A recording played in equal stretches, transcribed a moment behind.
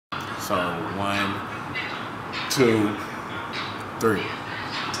So 1, 2, 3.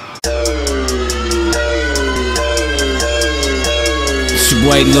 It's your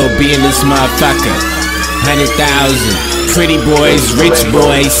boy Lil B in this motherfucker. 100,000. Pretty boys, rich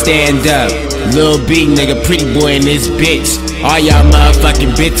boys, stand up. Lil B, nigga, pretty boy in this bitch. All y'all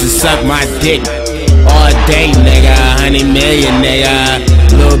motherfucking bitches suck my dick all day, nigga. 100 million, nigga.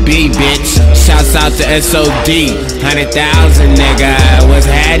 Lil B, bitch. Shouts out to SOD. 100,000, nigga. What's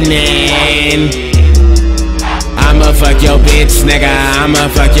happening? I'ma fuck your bitch, nigga. I'ma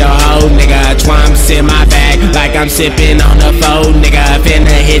fuck your hoe, nigga. Twamps in my bag like I'm sipping on a phone, nigga.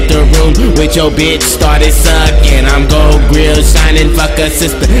 Finna hit the room with your bitch, started sucking. I'm gold grill shining, fuck a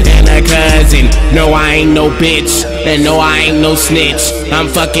sister and a cousin. No, I ain't no bitch, and no, I ain't no snitch. I'm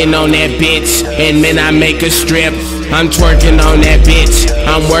fucking on that bitch, and then I make a strip. I'm twerking on that bitch,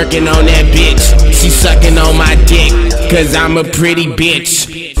 I'm working on that bitch. She sucking on my dick, cause I'm a pretty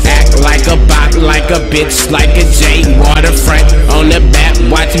bitch. Act like a bop, like a bitch, like a J. Waterfront on the back,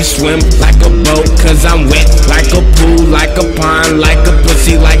 watch me swim like a boat, cause I'm wet like a pool, like a pond, like a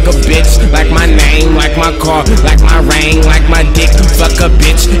pussy, like a bitch. Like my name, like my car, like my ring, like my dick. Fuck a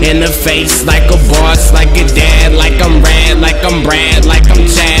bitch in the face, like a boss, like a dad, like I'm rad, like I'm Brad, like I'm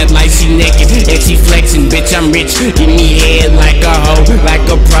Chad, like she naked and she flexing, bitch I'm rich. Give me head like a hoe, like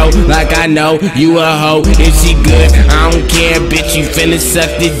a pro, like I know you a hoe. If she good, I don't care, bitch, you finna suck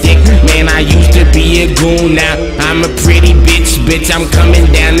the dick. Man, I used to be a goon, now I'm a pretty bitch. Bitch, I'm coming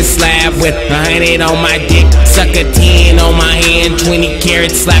down the slab with 100 on my dick. Suck a 10 on my hand, 20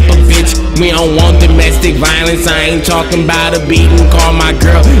 carats, slap a bitch. We don't want domestic violence, I ain't talking about a beating. Call my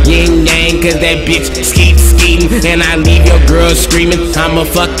girl yin yang, cause that bitch skeeting. And I leave your girl screaming, I'm a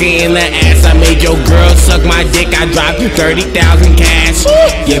fucker in the ass. I made your girl suck my dick, I dropped 30,000 cash.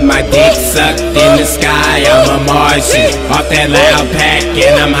 Get my dick sucked in the sky, I'm a Martian. Off that loud pack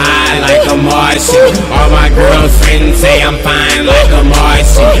and I'm high like a Martian. All my girlfriends say I'm fine like a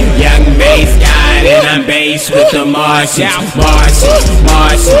Martian. Young bass guy and I'm bass with the Martians. Martians,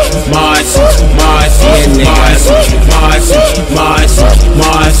 Martians, Martians, Martians, Martians, Martians, Martians,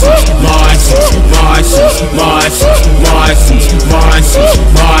 Martians, Martians, Martians, Martians, Martians,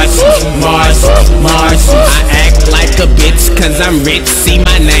 Martians, Martians, Martians. I act like a bitch cause I'm rich. See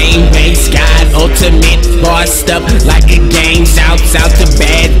my name, bass god, ultimate, bossed up like a game. Shouts out to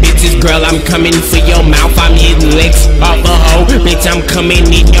bad bitches, girl, I'm coming for your mouth. I'm hitting licks off a hoe, bitch, I'm coming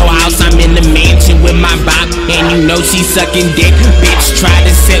in your house. I'm in the mansion with my bop, and you know she sucking dick. Bitch, try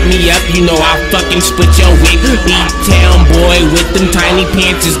to set me up, you know I'll fucking split your wig. B-town boy with them tiny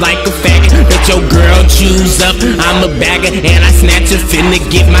pants is like a faggot, but your girl chews up. I'm a bagger, and I snatch a finna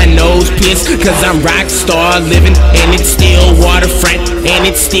get my nose pierced, cause I'm rock star living, and it's still waterfront, and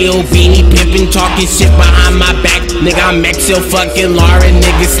it's still beanie pimping, talking shit behind my back. Nigga, I'm Maxwell fucking Laura,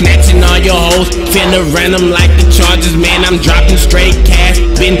 nigga, snatching all your hoes, finna run them like the Chargers, man, I'm dropping straight cash,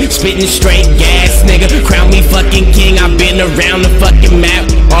 been spitting straight gas, nigga, crown me fucking king, I've been around the fucking map,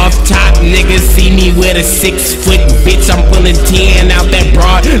 off top, niggas see me with a 6-foot bitch, I'm pulling 10 out that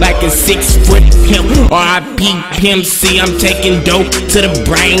broad like a 6-foot pimp, R.I.P. Pimp C, I'm taking dope to the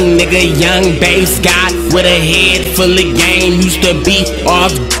brain, nigga, young bass guy, with a head full of game, used to be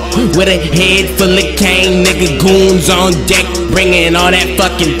off with a head full of cane, nigga, goons on deck, bringing all that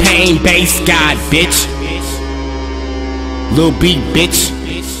fucking pain, bass god, bitch. Lil B, bitch.